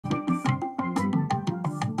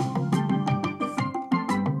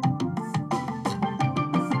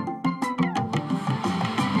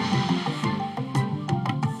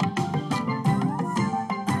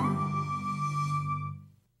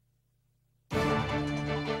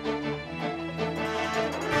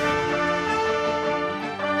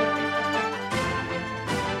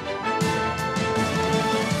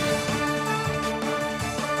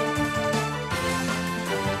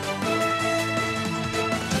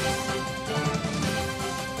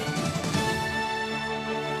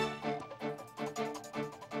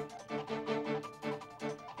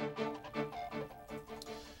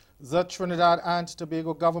The Trinidad and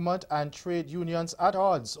Tobago government and trade unions at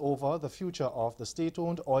odds over the future of the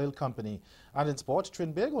state-owned oil company. And in sport,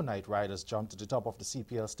 Trinbago Knight Riders jumped to the top of the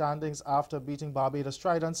CPL standings after beating Barbados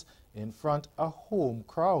Tridents in front of a home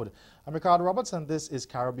crowd. I'm Ricardo Roberts, and this is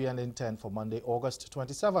Caribbean in 10 for Monday, August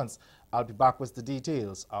 27th. I'll be back with the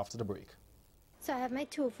details after the break. So I have my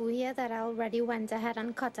tofu here that I already went ahead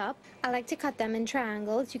and cut up. I like to cut them in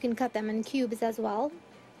triangles. You can cut them in cubes as well.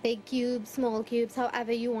 Big cubes, small cubes,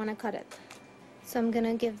 however you want to cut it. So I'm going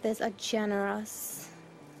to give this a generous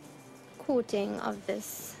coating of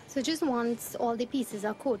this. So just once all the pieces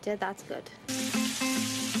are coated, that's good.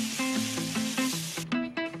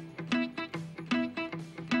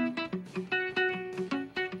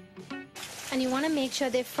 And you want to make sure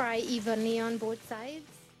they fry evenly on both sides.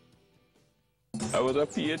 I was a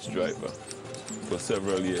PH driver for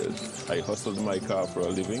several years. I hustled my car for a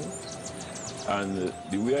living. And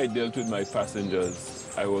the way I dealt with my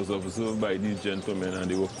passengers, I was observed by these gentlemen, and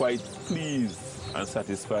they were quite pleased and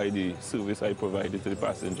satisfied the service I provided to the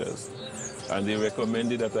passengers. And they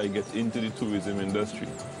recommended that I get into the tourism industry.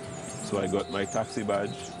 So I got my taxi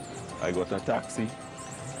badge, I got a taxi,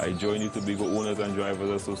 I joined the Tobago Owners and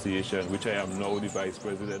Drivers Association, which I am now the vice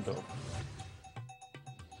president of.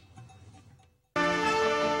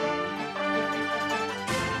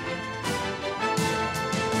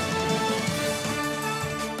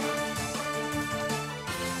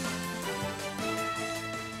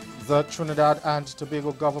 The Trinidad and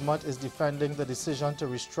Tobago government is defending the decision to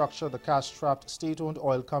restructure the cash-strapped state-owned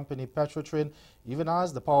oil company Petrotrin, even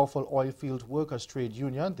as the powerful Oilfield Workers Trade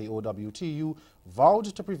Union, the OWTU, vowed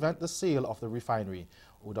to prevent the sale of the refinery.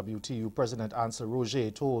 OWTU President Ansel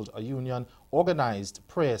Roger told a union-organized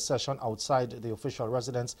prayer session outside the official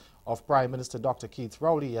residence of Prime Minister Dr. Keith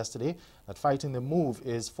Rowley yesterday that fighting the move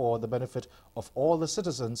is for the benefit of all the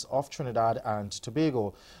citizens of Trinidad and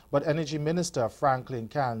Tobago. But Energy Minister Franklin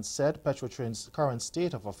Cairns said Petrotrin's current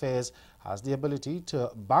state of affairs has the ability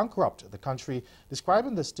to bankrupt the country,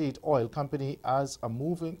 describing the state oil company as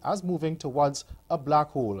moving towards a black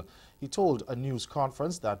hole. He told a news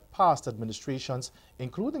conference that past administrations,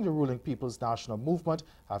 including the ruling People's National Movement,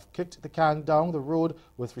 have kicked the can down the road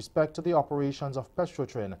with respect to the operations of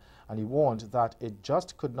Petrotrin, and he warned that it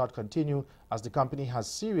just could not continue as the company has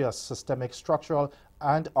serious systemic, structural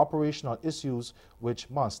and operational issues which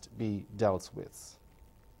must be dealt with.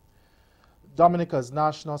 Dominica's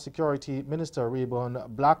National Security Minister Rayburn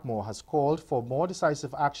Blackmore has called for more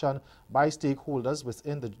decisive action by stakeholders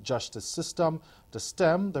within the justice system to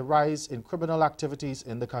stem the rise in criminal activities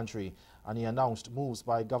in the country, and he announced moves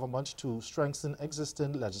by government to strengthen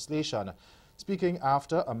existing legislation. Speaking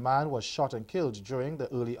after a man was shot and killed during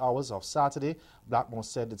the early hours of Saturday, Blackmore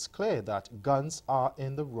said it's clear that guns are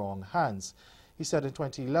in the wrong hands. He said in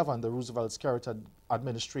 2011, the Roosevelt-Skerrit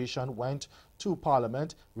administration went to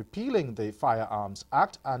Parliament repealing the Firearms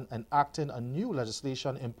Act and enacting a new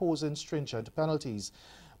legislation imposing stringent penalties.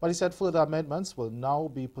 But he said further amendments will now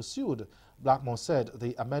be pursued. Blackmore said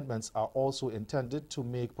the amendments are also intended to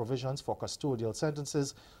make provisions for custodial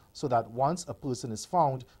sentences so that once a person is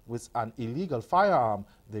found with an illegal firearm,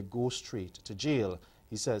 they go straight to jail.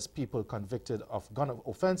 He says people convicted of gun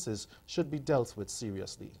offenses should be dealt with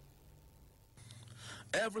seriously.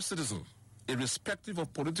 Every citizen, irrespective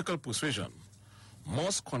of political persuasion,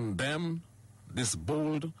 must condemn this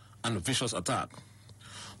bold and vicious attack.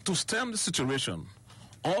 To stem the situation,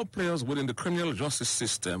 all players within the criminal justice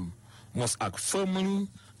system must act firmly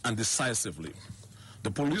and decisively.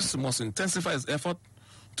 The police must intensify its effort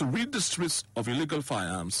to rid the streets of illegal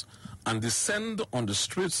firearms and descend on the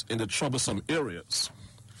streets in the troublesome areas.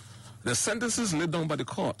 The sentences laid down by the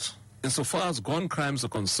court, insofar as gun crimes are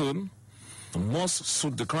concerned, must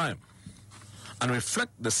suit the crime and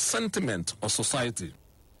reflect the sentiment of society.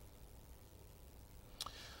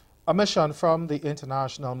 A mission from the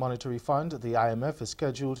International Monetary Fund, the IMF, is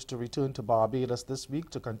scheduled to return to Barbados this week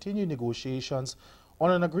to continue negotiations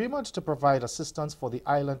on an agreement to provide assistance for the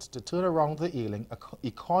island to turn around the ailing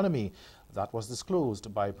economy. That was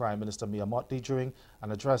disclosed by Prime Minister Mia Mottley during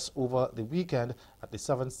an address over the weekend at the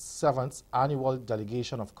 7th Annual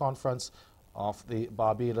Delegation of Conference of the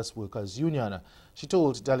Barbados Workers' Union. She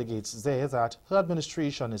told delegates there that her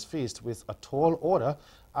administration is faced with a tall order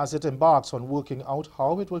as it embarks on working out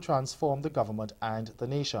how it will transform the government and the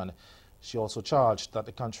nation. She also charged that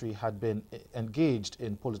the country had been engaged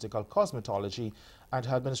in political cosmetology and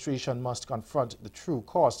her administration must confront the true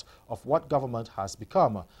cost of what government has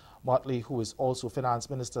become. Mottley, who is also finance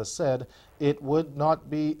minister, said it would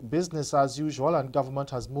not be business as usual and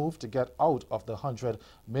government has moved to get out of the $100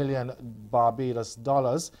 million Barbados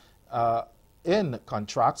dollars in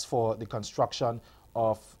contracts for the construction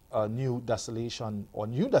of new desolation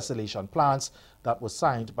plans that was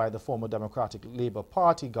signed by the former Democratic Labour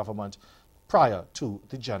Party government prior to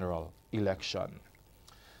the general election.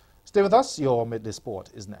 Stay with us. Your Midday Sport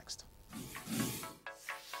is next.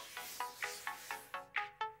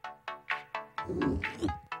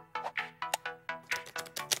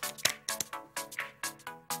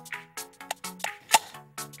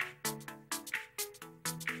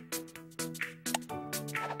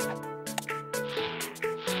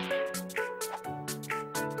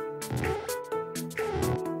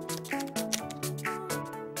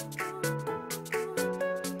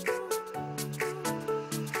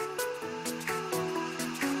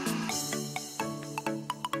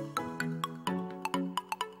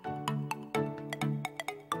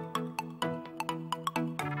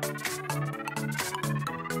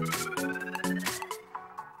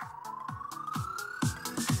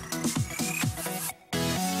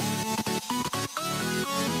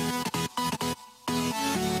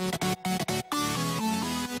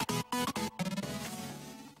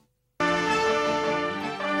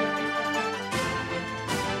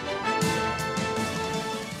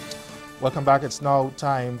 Welcome back. It's now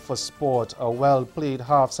time for sport. A well-played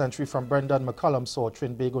half-century from Brendan McCullum saw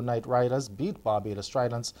Trinbago Knight Riders beat Barbados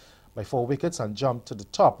Tridents by 4 wickets and jump to the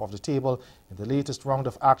top of the table in the latest round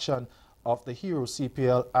of action of the Hero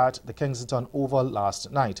CPL at the Kensington Oval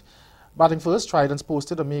last night. Batting first, Tridents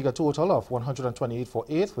posted a meagre total of 128 for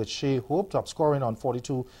 8, with Shea Hope top scoring on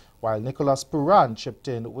 42, while Nicholas Puran chipped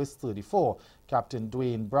in with 34. Captain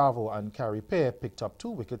Dwayne Bravo and Carey Pear picked up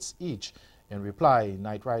 2 wickets each. In reply,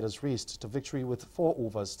 Knight Riders raced to victory with 4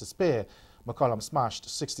 overs to spare. McCullum smashed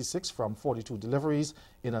 66 from 42 deliveries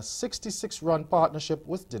in a 66-run partnership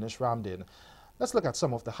with Dinesh Ramdin. Let's look at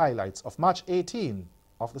some of the highlights of match 18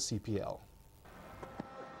 of the CPL.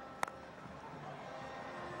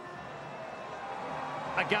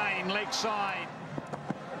 Again, leg side.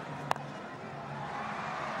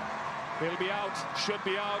 They'll be out, should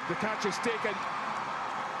be out. The catch is taken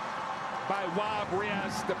by Wab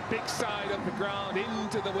Riaz, the big side of the ground,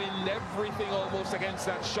 into the wind, everything almost against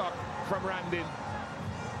that shot from Ramdin.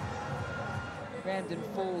 Ramdin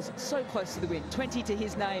falls so close to the wind, 20 to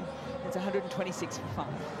his name, it's 126 for 5.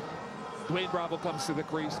 Dwayne Bravo comes to the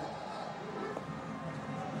crease.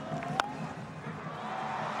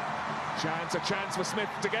 A chance for Smith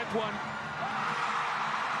to get one.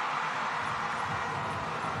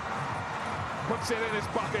 Puts it in his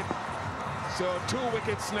pocket. So 2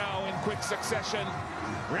 wickets now in quick succession.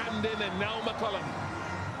 Ramdin and now McCullum.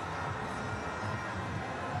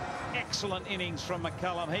 Excellent innings from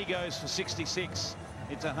McCullum. He goes for 66.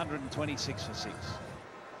 It's 126 for 6.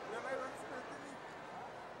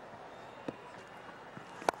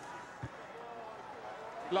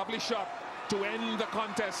 Lovely shot to end the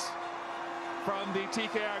contest from the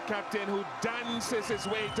TKR captain, who dances his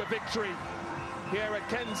way to victory here at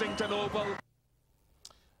Kensington Oval.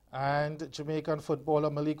 And Jamaican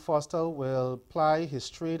footballer Malik Foster will ply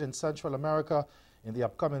his trade in Central America in the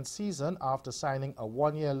upcoming season after signing a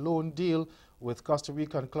 1-year loan deal with Costa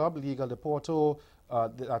Rican club Liga Deportivo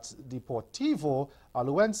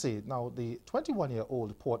Aluense. Now, the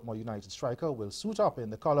 21-year-old Portmore United striker will suit up in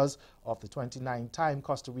the colors of the 29-time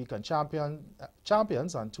Costa Rican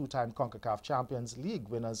champions and 2-time CONCACAF Champions League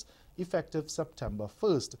winners effective September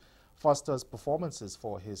 1st. Foster's performances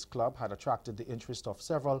for his club had attracted the interest of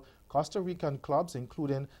several Costa Rican clubs,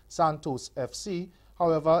 including Santos FC.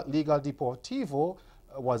 However, Liga Deportivo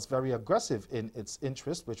was very aggressive in its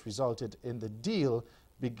interest, which resulted in the deal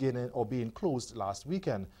being closed last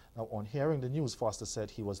weekend. Now, on hearing the news, Foster said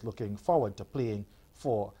he was looking forward to playing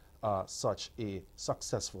for such a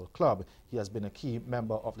successful club. He has been a key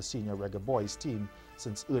member of the senior Reggae Boys team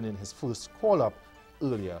since earning his first call-up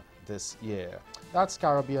earlier this year. That's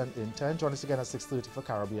Caribbean in 10. Join us again at 6:30 for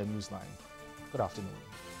Caribbean Newsline. Good afternoon.